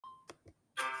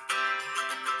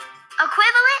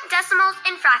decimals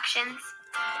and fractions.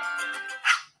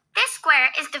 This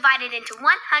square is divided into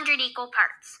 100 equal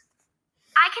parts.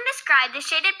 I can describe the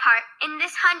shaded part in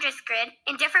this hundredths grid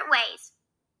in different ways.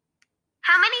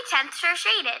 How many tenths are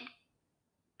shaded?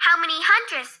 How many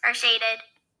hundredths are shaded?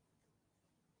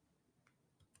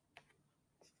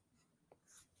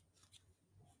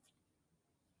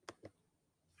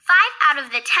 Five out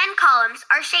of the 10 columns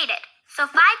are shaded, so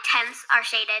 5 tenths are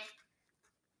shaded.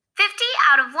 50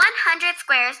 out of 100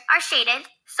 squares are shaded,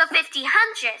 so 50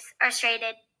 hundredths are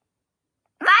shaded.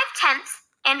 5 tenths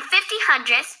and 50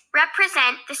 hundredths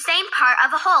represent the same part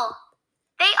of a whole.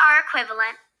 They are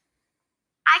equivalent.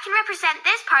 I can represent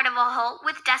this part of a whole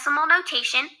with decimal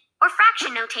notation or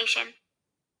fraction notation.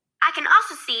 I can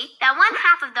also see that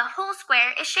 1/2 of the whole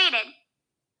square is shaded.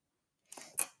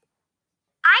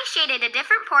 I shaded a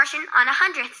different portion on a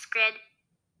hundredths grid.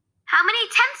 How many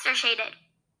tenths are shaded?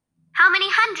 How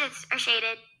many hundredths are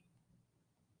shaded?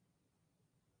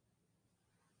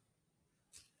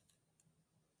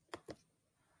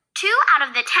 Two out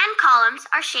of the 10 columns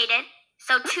are shaded,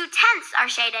 so 2 tenths are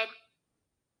shaded.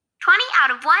 20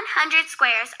 out of 100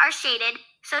 squares are shaded,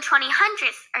 so 20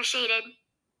 hundredths are shaded.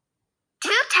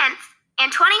 2 tenths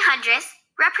and 20 hundredths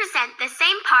represent the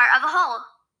same part of a whole.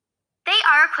 They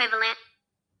are equivalent.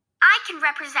 I can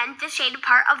represent the shaded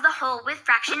part of the whole with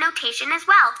fraction notation as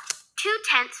well, 2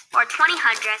 tenths or 20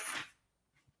 hundredths.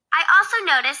 I also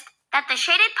noticed that the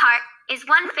shaded part is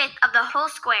 1/5 of the whole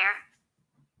square.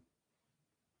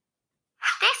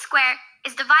 This square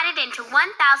is divided into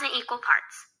 1,000 equal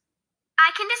parts.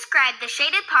 I can describe the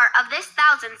shaded part of this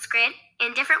thousandths grid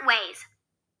in different ways.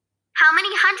 How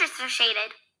many hundredths are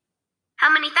shaded? How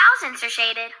many thousandths are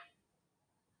shaded?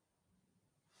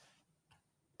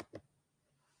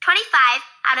 25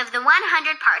 out of the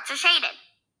 100 parts are shaded,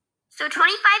 so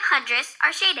 25 hundredths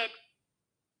are shaded.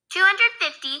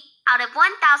 250 out of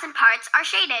 1,000 parts are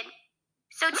shaded,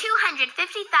 so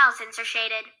 250 thousandths are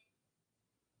shaded.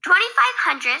 25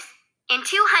 hundredths and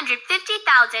 250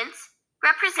 thousandths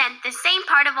represent the same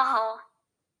part of a whole.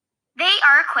 They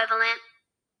are equivalent.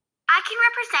 I can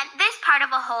represent this part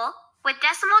of a whole with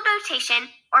decimal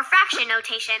notation or fraction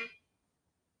notation.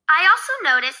 I also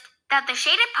noticed that the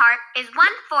shaded part is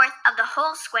 1/4 of the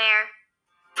whole square.